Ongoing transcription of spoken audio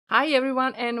Hi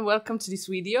everyone and welcome to this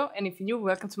video, and if you're new,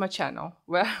 welcome to my channel.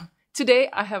 Well, today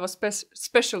I have a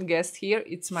special guest here.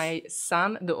 It's my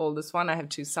son, the oldest one. I have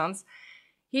two sons.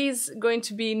 He's going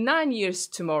to be 9 years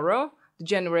tomorrow,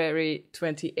 January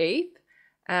 28th,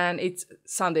 and it's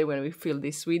Sunday when we film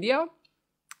this video.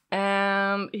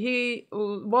 He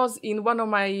was in one of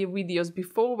my videos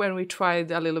before when we tried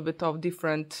a little bit of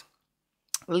different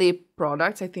lip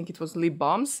products. I think it was lip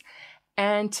balms.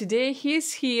 And today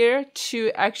he's here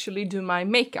to actually do my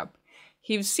makeup.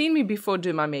 He's seen me before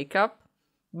do my makeup,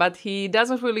 but he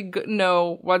doesn't really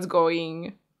know what's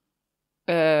going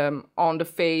on the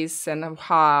face and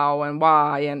how and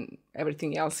why and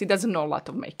everything else. He doesn't know a lot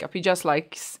of makeup. He just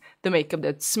likes the makeup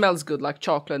that smells good, like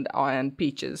chocolate and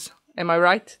peaches. Am I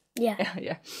right? Yeah.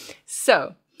 Yeah.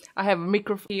 So I have a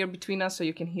microphone here between us so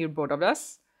you can hear both of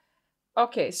us.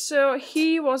 Okay, so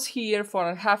he was here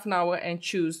for half an hour and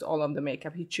chose all of the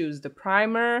makeup. He chose the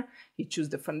primer, he chose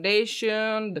the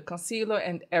foundation, the concealer,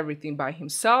 and everything by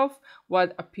himself.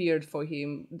 What appeared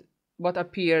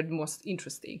most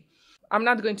interesting. I'm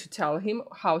not going to tell him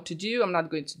how to do. I'm not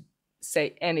going to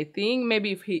say anything.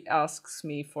 Maybe if he asks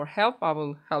me for help, I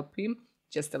will help him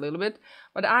just a little bit.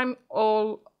 But I'm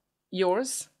all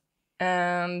yours.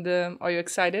 And are you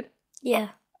excited? Yeah.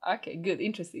 Okay, good,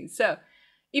 interesting. So,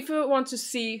 if you want to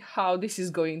see how this is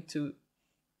going to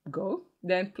go,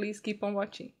 then please keep on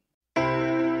watching.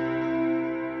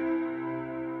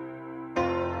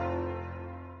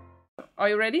 Are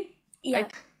you ready? Yeah.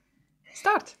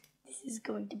 Start. This is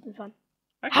going to be fun.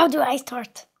 Okay. How do I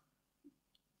start?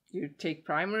 You take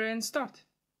primer and start.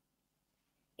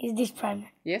 Is this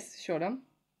primer? Yes, show them.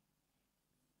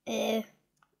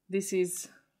 This is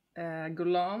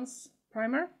Glöm's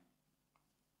primer.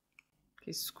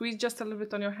 Okay, squeeze just a little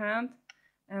bit on your hand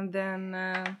and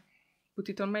then put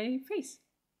it on my face.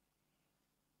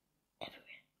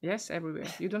 Everywhere. Yes, everywhere.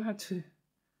 You don't have to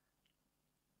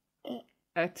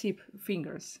tip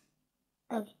fingers.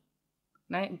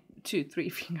 Okay. 2, 3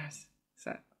 fingers.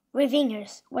 So 3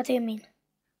 fingers. What do you mean?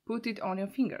 put it on your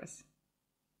fingers.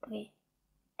 Okay.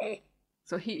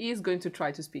 So he is going to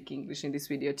try to speak English in this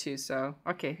video too. So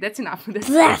okay, that's enough.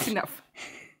 That's enough.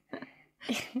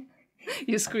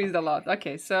 You squeezed a lot.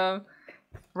 Okay, so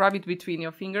rub it between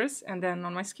your fingers and then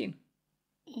on my skin.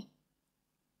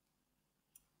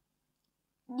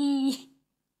 This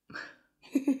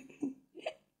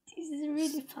is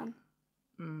really fun.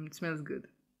 It smells good.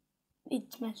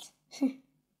 It smells.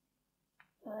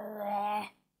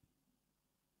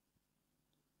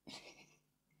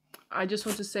 I just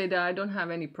want to say that I don't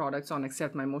have any products on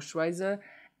except my moisturizer.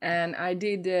 And I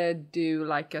did do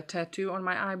like a tattoo on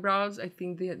my eyebrows. I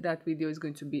think that video is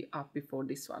going to be up before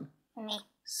this one.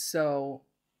 So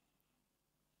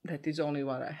that is only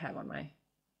what I have on my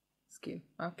skin.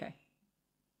 Okay.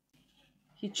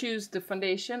 He chose the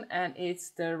foundation and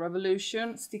it's the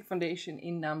Revolution Stick Foundation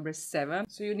in number 7.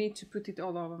 So you need to put it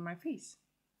all over my face.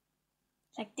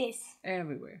 Like this.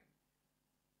 Everywhere.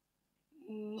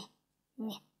 Oui.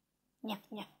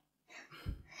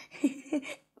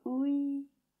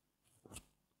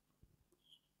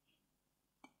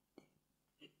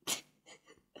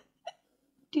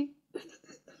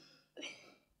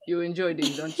 You enjoyed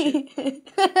it, don't you?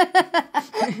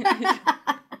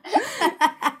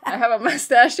 I have a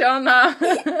mustache on now.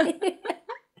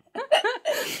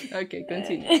 Okay,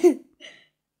 continue.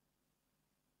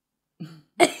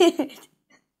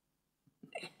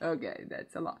 Okay,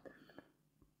 that's a lot.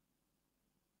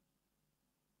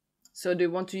 So do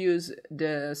you want to use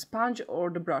the sponge or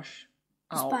the brush?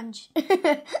 Ow. Sponge.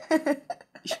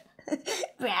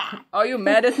 Are you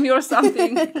mad at me or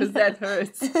something? Because that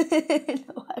hurts.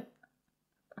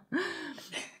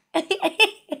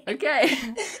 Okay.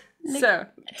 So,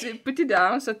 to put it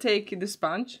down, so take the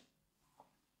sponge.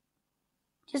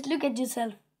 Just look at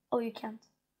yourself. Oh, you can't.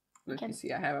 Look, you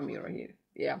see, I have a mirror here.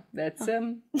 Yeah, that's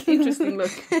interesting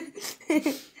look.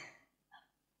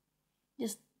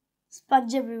 Just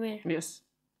sponge everywhere. Yes.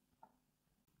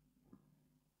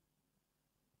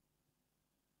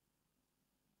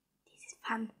 This is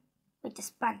fun with the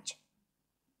sponge.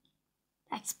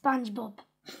 Like SpongeBob.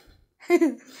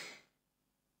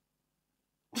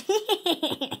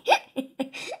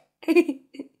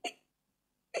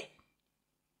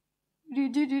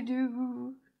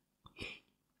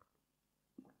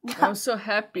 I'm so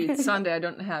happy. It's Sunday. I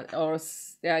don't have,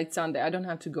 it's Sunday. I don't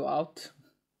have to go out.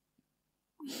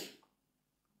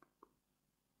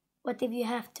 What if you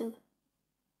have to?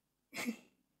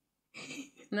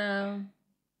 No.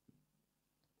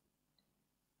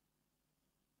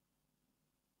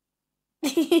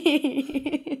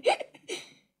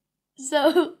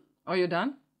 So. Are you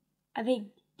done? I think.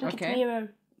 Look at the Okay.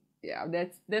 mirror. Yeah,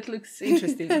 that looks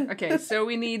interesting. Okay, so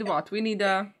we need what? We need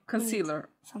a concealer.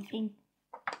 Something.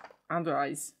 Under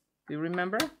eyes. Do you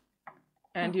remember?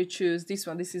 And you choose this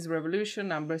one. This is Revolution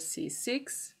number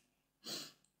C6.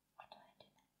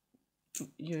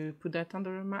 You put that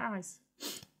under my eyes.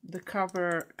 The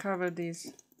cover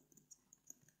this.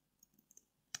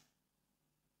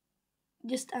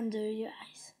 Just under your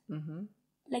eyes. Mm-hmm.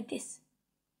 Like this.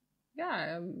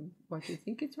 Yeah, what do you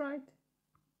think it's right?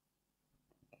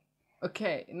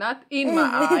 Okay, not in my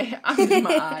eye, under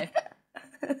my eye.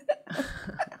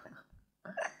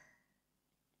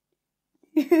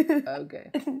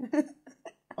 Okay.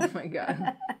 Oh my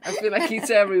god. I feel like it's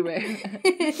everywhere.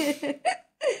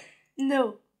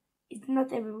 No, it's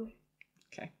not everywhere.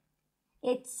 Okay.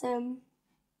 It's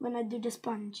when I do the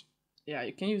sponge. Yeah,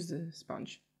 you can use the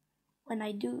sponge. When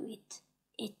I do it,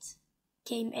 it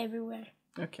came everywhere.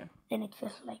 Okay. Then it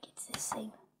feels like it's the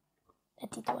same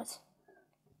that it was.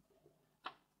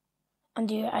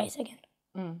 Under your eyes again.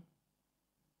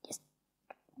 Just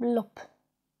blop.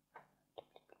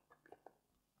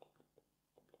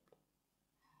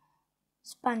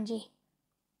 Spongy.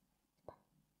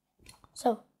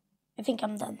 So, I think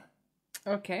I'm done.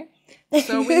 Okay.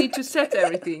 So we need to set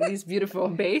everything. This beautiful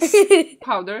base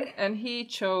powder, and he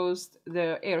chose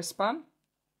the airspun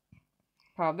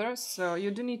powder. So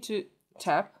you do need to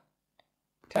tap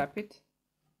it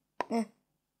a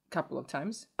couple of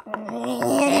times.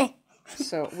 Okay.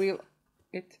 So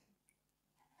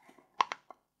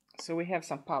So we have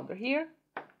some powder here,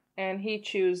 and he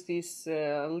chose this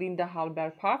Linda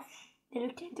Hallberg puff. Det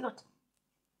luktar inte gott.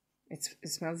 It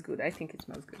smells good. I think it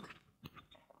smells good.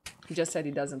 He just said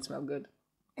it doesn't smell good.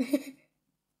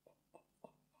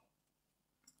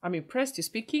 I'm impressed you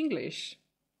speak English.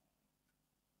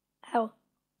 How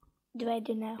do I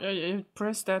do now? You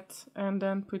press that and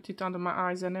then put it under my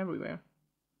eyes and everywhere.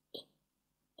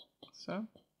 So?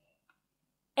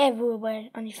 Everywhere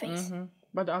on your face. Mm-hmm.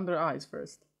 But under eyes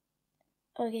first.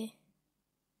 Okay.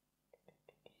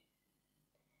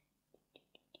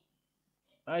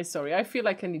 Sorry, I feel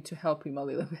like I need to help him a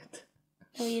little bit.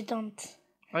 No, you don't.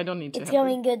 I don't need to It's help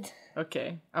going you. good.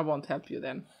 Okay, I won't help you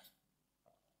then.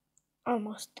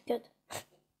 Almost good.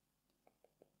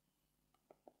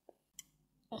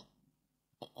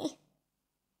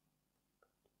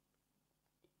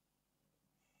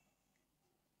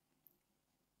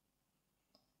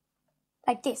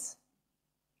 Like this.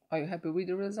 Are you happy with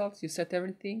the results? You set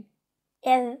everything?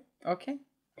 Yeah, Okay.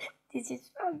 this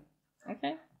is fun.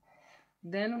 Okay.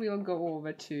 Then we'll go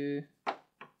over to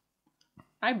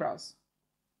eyebrows.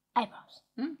 Eyebrows.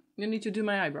 You need to do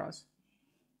my eyebrows.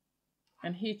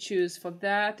 And he chose for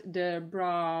that the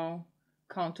Brow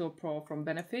Contour Pro from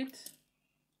Benefit.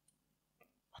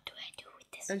 What do I do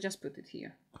with this? I'll just put it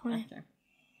here. Okay. Okay.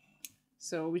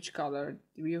 So which color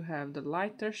do you have? The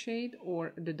lighter shade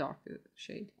or the darker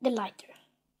shade? The lighter.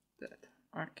 That.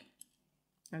 Okay.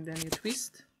 And then you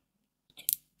twist.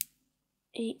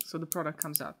 So the product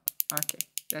comes out. Okay,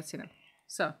 that's enough.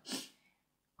 So,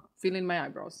 fill in my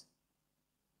eyebrows.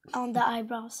 On the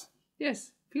eyebrows.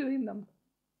 Yes, fill in them.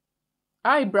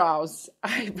 Eyebrows.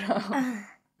 Eyebrows.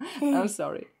 I'm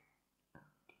sorry.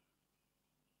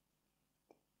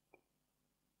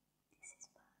 This is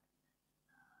fun.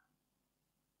 I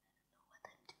don't know what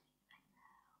I'm doing right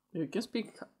now. You can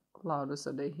speak louder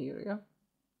so they hear you.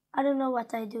 I don't know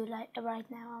what I do right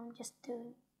now. I'm just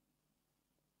doing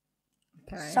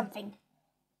something.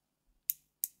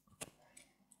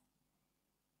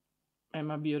 Am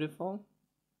I beautiful?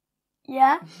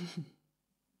 Yeah.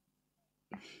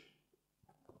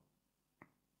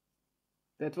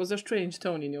 That was a strange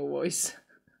tone in your voice.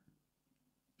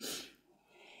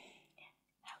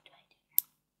 How do I do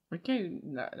now? Okay,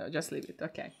 no, just leave it.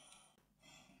 Okay.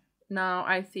 Now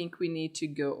I think we need to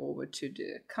go over to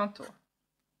the contour.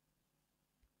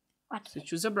 What? So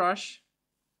choose a brush.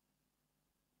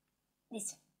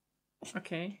 This.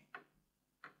 Okay.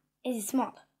 Is it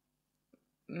small?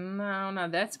 No,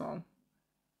 not that small.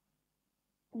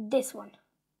 This one.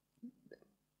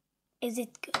 Is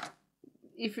it good?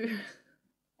 If you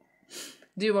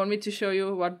do you want me to show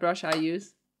you what brush I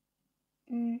use?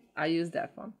 I use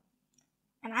that one.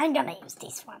 And I'm gonna use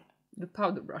this one. The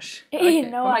powder brush. Okay,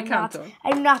 No, for my I'm not. contour.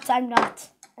 I'm not.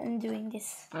 I'm doing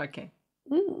this. Okay.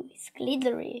 Ooh, it's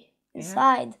glittery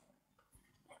inside.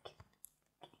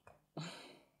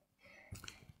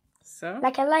 So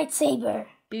Like a lightsaber.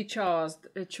 he chose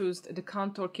the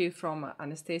contour kit from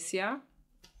Anastasia.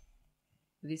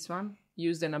 This one,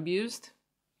 used and abused.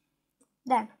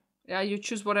 Then. Yeah, you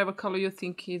choose whatever color you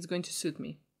think is going to suit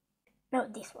me. No,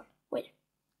 this one. Wait.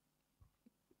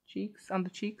 Cheeks,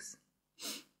 under cheeks.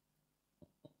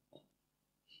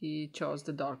 He chose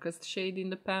the darkest shade in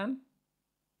the pan.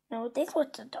 No, this was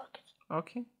the darkest.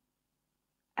 Okay.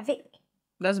 I think.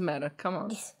 Doesn't matter. Come on.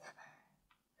 This.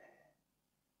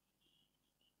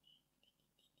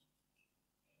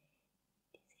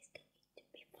 This is going to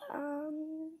be fun.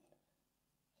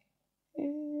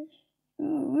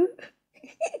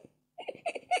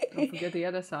 Don't forget the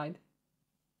other side.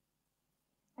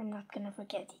 I'm not gonna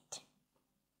forget it.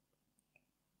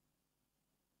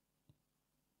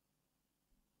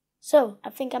 So, I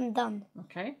think I'm done.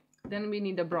 Okay. Then we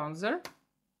need a bronzer.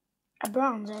 A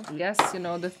bronzer. Yes, you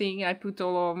know, the thing I put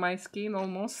all over my skin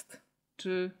almost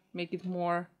to make it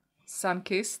more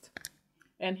sun-kissed.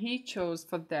 And he chose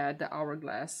for that the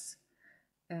Hourglass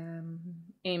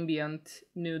Ambient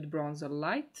Nude Bronzer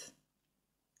Light.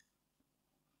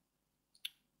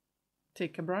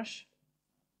 Take a brush.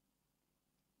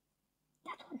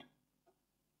 That one.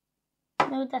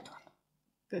 No, that one.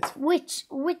 That's Which?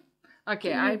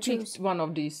 okay. You I choose. picked one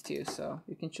of these two, so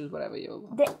you can choose whatever you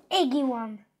want. The eggy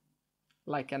one.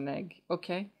 Like an egg.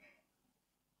 Okay.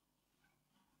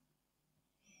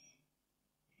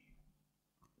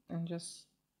 And just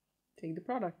take the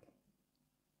product.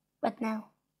 What now?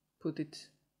 Put it.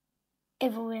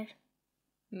 Everywhere.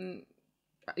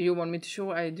 You want me to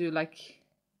show? I do like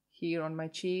here on my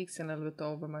cheeks and a little bit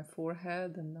over my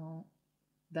forehead and now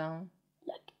down.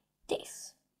 Like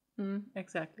this.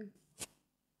 Exactly.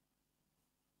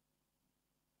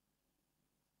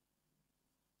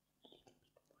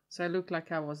 So I look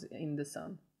like I was in the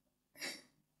sun.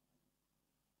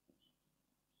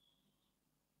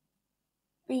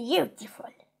 Beautiful.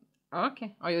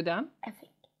 Okay, are you done? I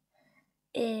think.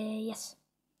 Yes.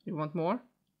 You want more?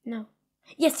 No.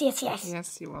 Yes.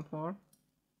 Yes, you want more.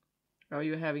 Oh,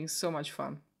 you're having so much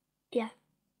fun. Yeah.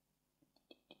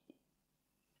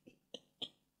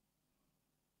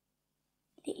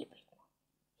 Little bit more.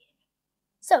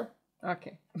 So.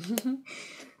 Okay.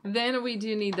 Then we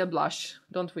do need the blush,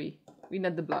 don't we? We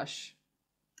need the blush.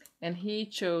 And he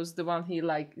chose the one he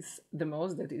likes the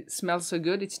most, that it smells so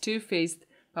good. It's Too Faced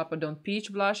Papa Don't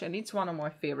Peach blush, and it's one of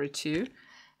my favorite too.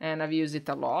 And I've used it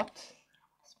a lot.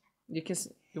 You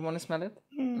want to smell it?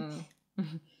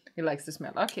 He likes the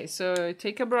smell. Okay, so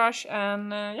take a brush and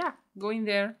yeah, go in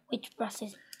there. Which brush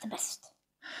is the best?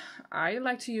 I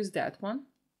like to use that one.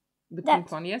 The That?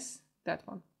 pink one, yes, that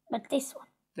one. But this one.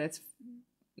 That's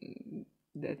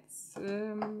This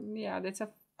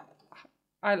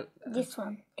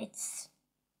one. It's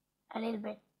a little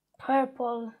bit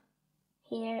purple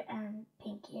here and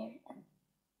pink here, and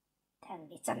then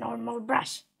it's a normal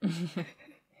brush.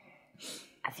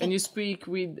 And you speak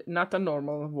with not a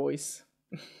normal voice.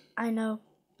 I know.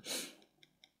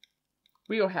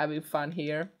 We are having fun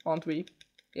here, aren't we?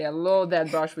 Yeah, load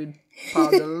that brush with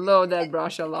powder. Load that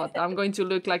brush a lot. I'm going to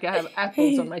look like I have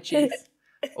apples on my cheeks.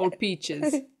 Or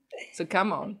peaches. So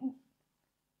come on.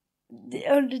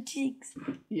 On the cheeks.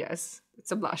 Yes,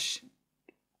 it's a blush.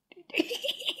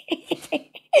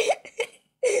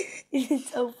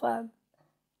 It's so fun.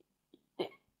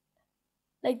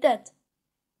 Like that.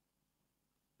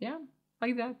 Yeah,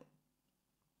 like that.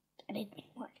 A little bit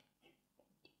more.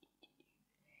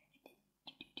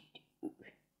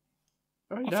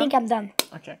 Are you I done? think I'm done.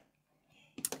 Okay.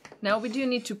 Now we do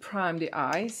need to prime the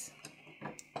eyes.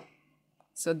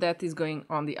 So that is going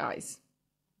on the eyes.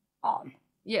 On.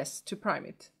 Yes, to prime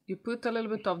it. You put a little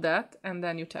bit of that and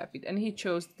then you tap it. And he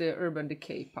chose the Urban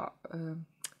Decay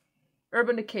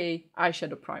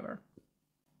eyeshadow primer.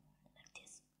 Like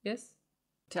this. Yes.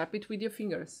 Tap it with your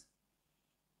fingers.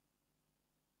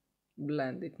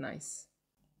 Blend it nice.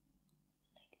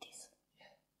 Like this.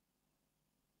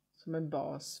 Som en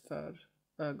bas för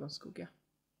ögonskugga.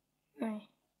 Nej.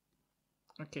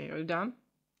 Okay, are you done?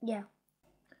 Yeah.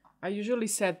 I usually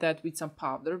set that with some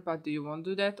powder, but do you want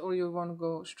to do that or you want to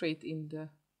go straight in the...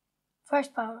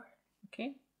 First powder.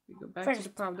 Okay, we go back to First. the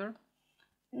powder.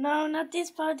 No, not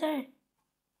this powder.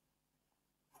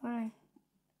 Fine.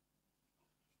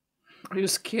 Are you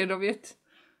scared of it?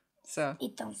 So,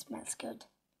 It don't smell good.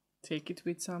 take it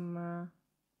with some...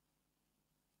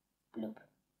 Blue.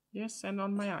 Yes, and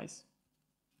on my eyes.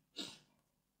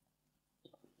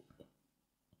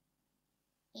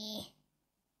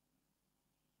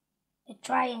 The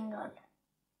triangle.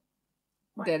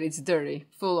 That it's dirty,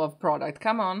 full of product.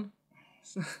 Come on.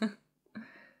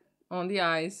 On the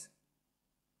eyes.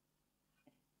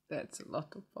 That's a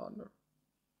lot of powder.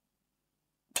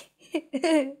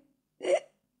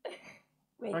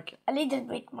 Wait, Okay. a little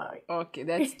bit more. Okay,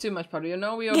 that's too much powder. You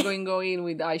know we are going to go in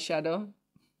with eyeshadow.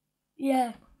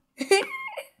 Yeah.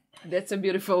 That's a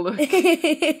beautiful look.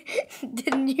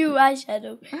 The new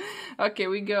eyeshadow. Okay,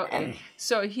 we go in.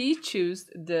 So he chose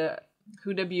the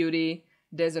Huda Beauty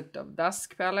Desert of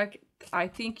Dusk palette. I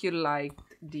think you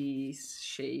liked this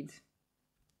shade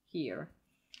here.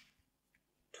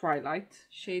 Twilight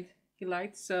shade you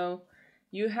liked. So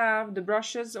you have the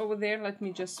brushes over there. Let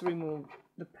me just remove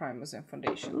the primers and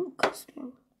foundation. Ooh,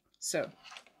 custom. So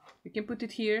you can put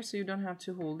it here so you don't have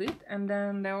to hold it. And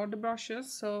then there are the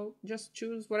brushes. So just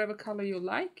choose whatever color you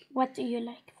like. What do you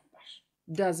like for brush?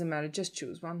 Doesn't matter. Just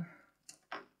choose one.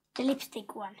 The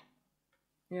lipstick one.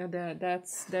 Yeah,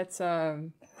 that's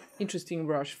interesting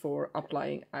brush for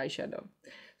applying eyeshadow.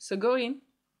 So go in.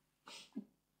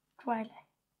 Twilight.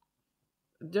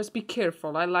 Just be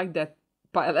careful. I like that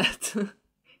palette.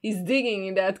 He's digging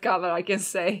in that color, I can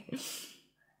say.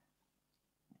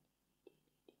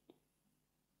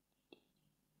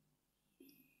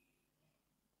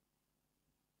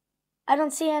 I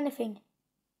don't see anything.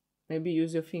 Maybe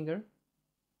use your finger.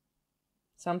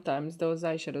 Sometimes those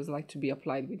eyeshadows like to be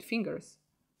applied with fingers.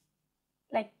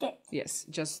 Like that? Yes,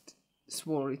 just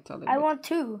swirl it a little I bit. want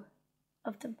 2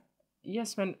 of them.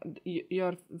 Yes, when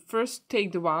you're first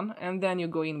take the one and then you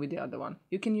go in with the other one.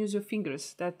 You can use your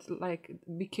fingers. That like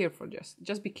be careful.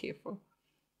 Just be careful.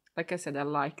 Like I said, I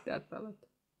like that palette.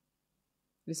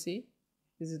 You see?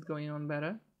 Is it going on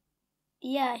better?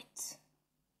 Yeah, it's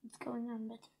going on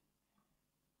better.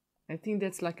 I think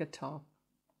that's like a top.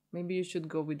 Maybe you should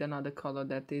go with another color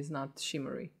that is not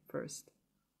shimmery first.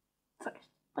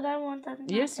 But I want another.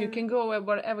 Yes, you can go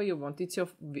wherever you want. It's your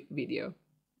video.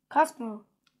 Cosmo.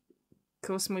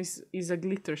 Cosmo is a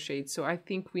glitter shade, so I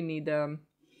think we need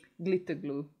glitter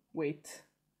glue. Wait,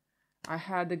 I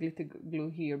had the glitter glue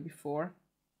here before.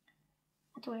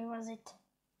 What way was it?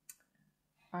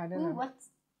 I don't Ooh, know. what?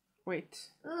 Wait.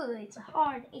 Ooh, it's a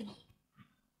hard egg.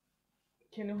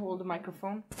 Can you hold the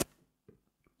microphone?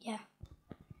 Yeah.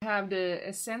 I have the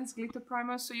Essence glitter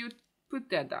primer, so you put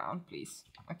that down, please.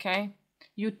 Okay?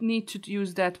 You need to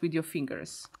use that with your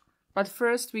fingers. But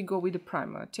first we go with the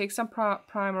primer. Take some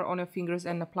primer on your fingers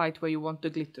and apply it where you want the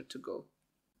glitter to go.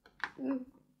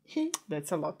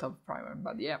 That's a lot of primer,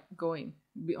 but yeah, go in.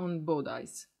 Be on both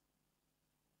eyes.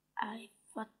 I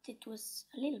thought it was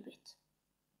a little bit.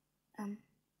 Yeah.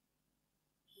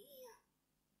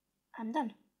 I'm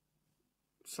done.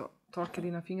 Så, torka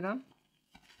dina fingrar.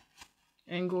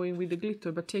 And go in with the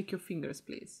glitter, but take your fingers,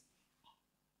 please.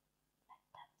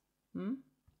 And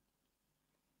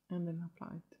then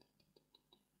apply it.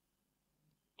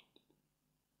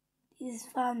 This is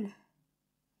fun.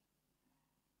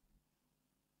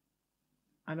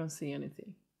 I don't see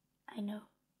anything. I know.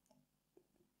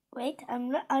 Wait,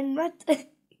 I'm not.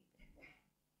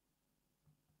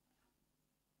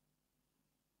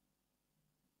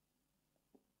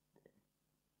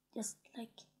 Just like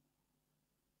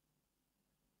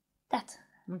that.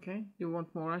 Okay, you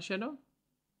want more eyeshadow?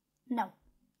 No,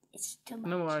 it's too much.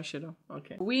 No more eyeshadow.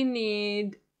 Okay. We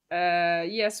need,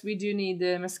 yes, we do need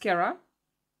the mascara.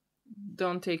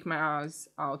 Don't take my eyes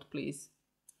out, please.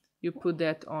 You put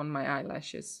that on my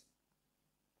eyelashes.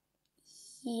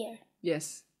 Here.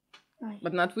 Yes, Right.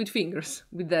 but not with fingers,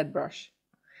 with that brush.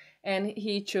 And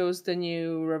he chose the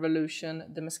new Revolution,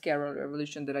 the mascara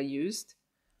Revolution that I used.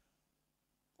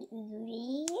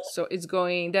 So it's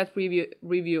going, that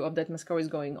review of that mascara is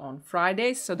going on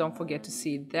Friday, so don't forget to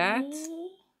see that.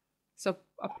 So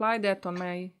apply that on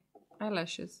my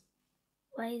eyelashes.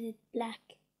 Why is it black?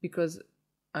 Because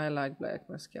I like black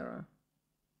mascara.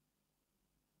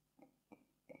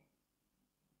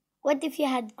 What if you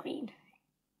had green?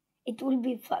 It would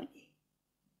be fun.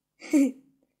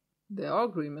 There are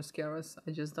green mascaras,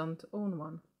 I just don't own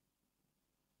one.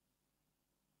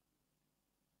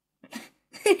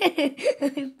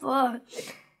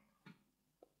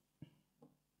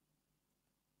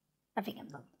 I think I'm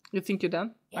done. You think you're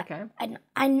done? Yeah. Okay.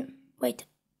 I'm wait.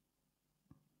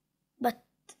 But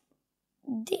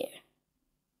there.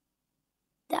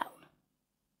 Down.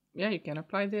 Yeah, you can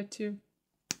apply there too.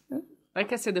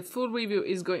 Like I said, the full review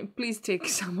is going... Please take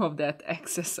some of that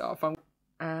excess off.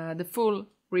 The full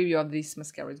review of this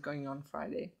mascara is going on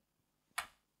Friday.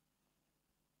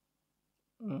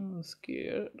 I'm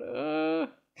scared.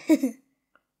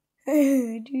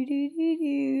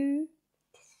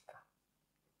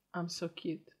 I'm so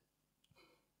cute.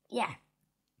 Yeah.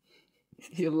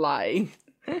 You're lying.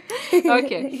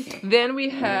 Okay, then we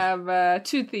have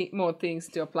two more things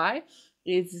to apply.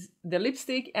 It's the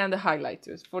lipstick and the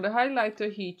highlighters. For the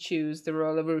highlighter, he chose the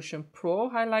Revolution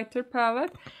Pro highlighter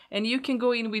palette, and you can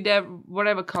go in with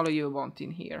whatever color you want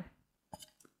in here.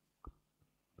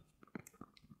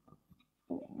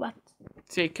 What?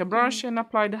 Take a brush and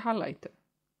apply the highlighter.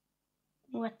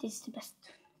 What is the best?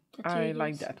 I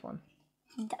like that one.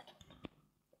 That one.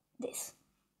 This.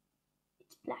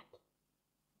 It's black.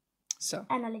 So.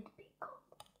 And a little bit cold.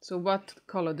 So what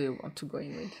color do you want to go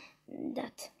in with?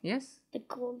 That. Yes? The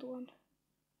gold one.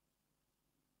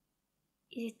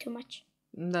 Is it too much?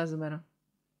 Doesn't matter.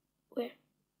 Where?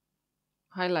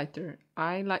 Highlighter.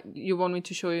 You want me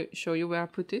to show you where I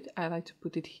put it? I like to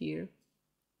put it here.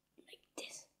 Like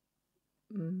this.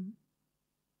 A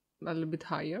little bit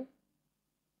higher.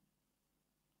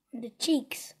 The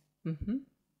cheeks.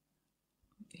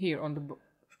 Here on the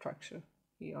structure.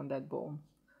 Here on that bone.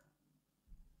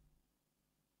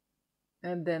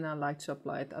 And then I like to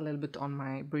apply it a little bit on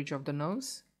my bridge of the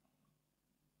nose.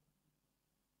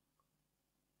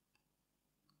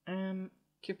 And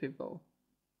Cupid bow.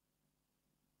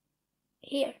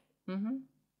 Here.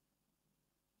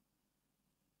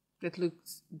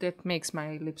 That makes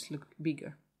my lips look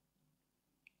bigger.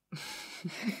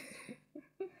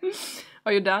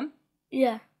 Are you done?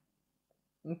 Yeah.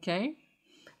 Okay.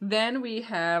 Then we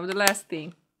have the last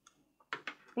thing.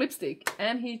 Lipstick.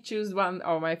 And he chose one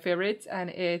of my favorites,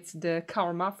 and it's the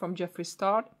Karma from Jeffree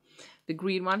Star. The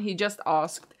green one. He just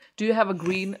asked, do you have a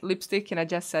green lipstick? And I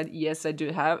just said, yes, I do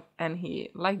have. And he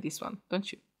liked this one,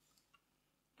 don't you?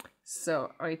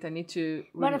 So, alright, I need to...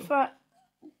 But I thought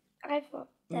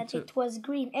that it was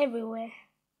green everywhere.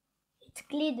 It's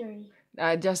glittery.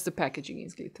 Just the packaging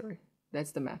is glittery.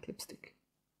 That's the matte lipstick.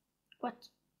 What?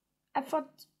 I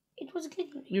thought it was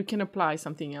glittery. You can apply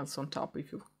something else on top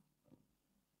if you...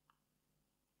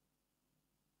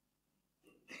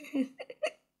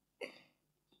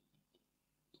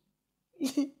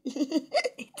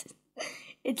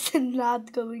 It's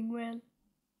not going well.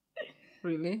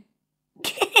 Really?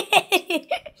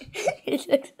 It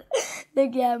looks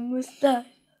like a mustache.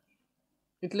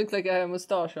 It looks like I have a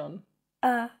mustache on.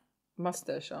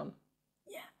 Mustache on.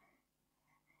 Yeah.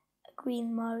 A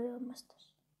green Mario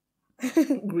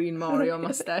mustache. Green Mario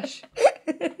mustache.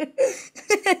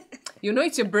 You know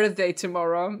it's your birthday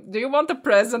tomorrow. Do you want a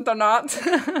present or not?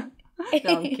 No,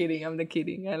 I'm kidding. I'm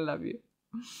kidding. I love you.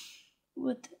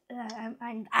 But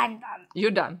I'm done. You're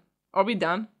done. Are we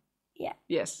done? Yeah.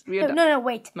 Yes, we are done. No,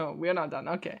 wait. No, we are not done.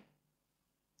 Okay.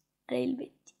 A little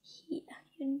bit here.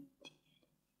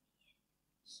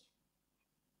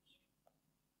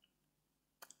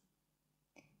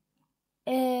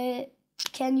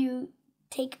 Can you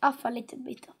take off a little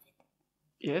bit of it?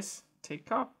 Yes,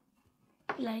 take off.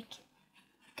 Like,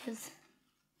 because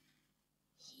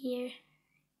here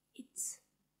it's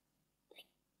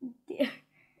like there.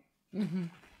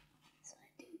 So I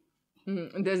do.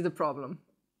 That's the problem.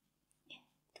 Yeah,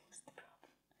 that was the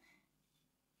problem.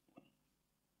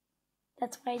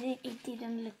 That's why it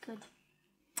didn't look good.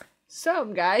 So,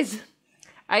 guys,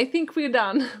 I think we're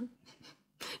done.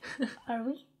 Are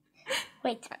we?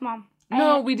 Wait, Mom.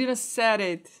 No, we didn't set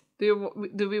it. Do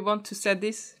we want to set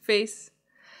this face?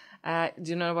 Do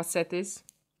you know what set is?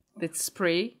 That's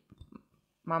spray.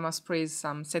 Mama sprays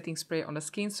some setting spray on the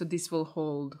skin, so this will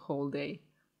hold whole day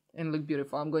and look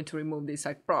beautiful. I'm going to remove this,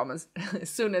 I promise. As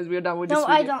soon as we're done with this video.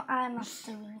 No, I don't. I'm not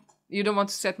doing it. You don't want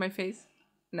to set my face?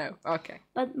 No. Okay.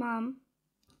 But Mom,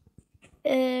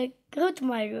 go to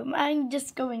my room. I'm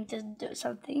just going to do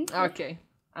something. Okay.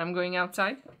 I'm going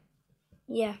outside.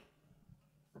 Yeah.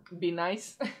 Be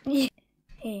nice.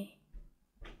 Hey.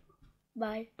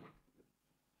 Bye.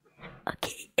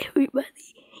 Okay, everybody.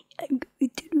 I'm going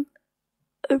to do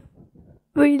a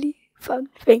really fun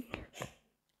thing.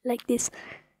 Like this.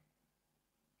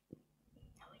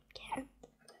 No, it can't.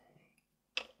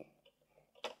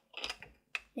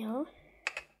 No.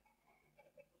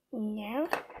 No.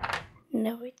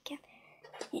 No, it can't.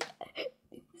 Yeah.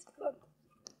 This one.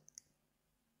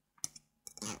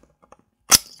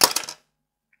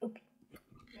 Okay.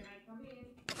 Can I come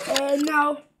in?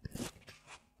 No.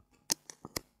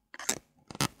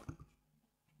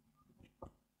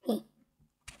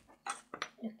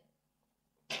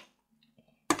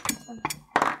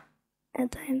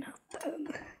 And I'm not done.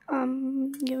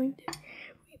 I'm going to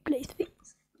replace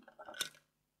things.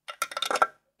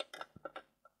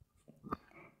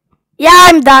 Yeah,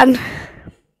 I'm done.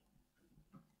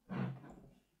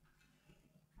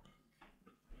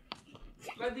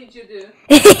 What did you do?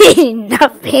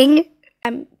 Nothing.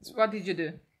 What did you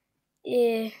do?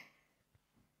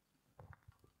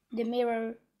 The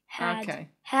mirror had Okay.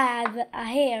 a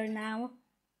hair now.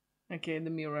 Okay,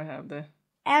 the mirror have the...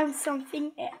 And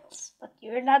something else, but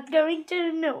you're not going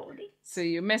to know it. So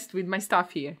you messed with my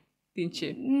stuff here, didn't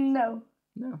you? No.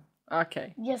 No.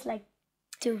 Okay. Just like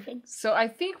 2 things. So I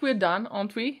think we're done,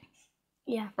 aren't we?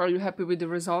 Yeah. Are you happy with the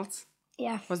results?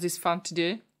 Yeah. Was this fun to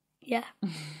do? Yeah.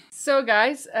 So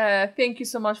guys, thank you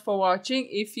so much for watching.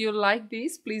 If you like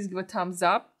this, please give a thumbs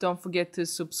up. Don't forget to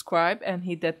subscribe and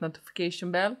hit that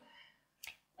notification bell.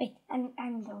 Wait,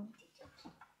 I'm done.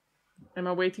 Am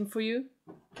I waiting for you?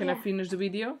 Can I finish the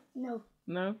video? No.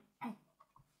 No?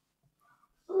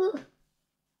 Ooh.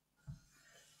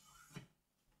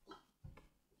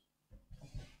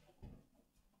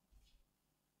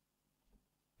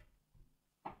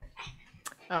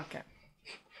 Okay.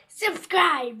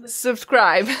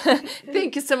 Subscribe.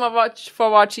 Thank you so much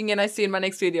for watching, and I see you in my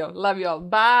next video. Love you all.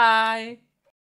 Bye.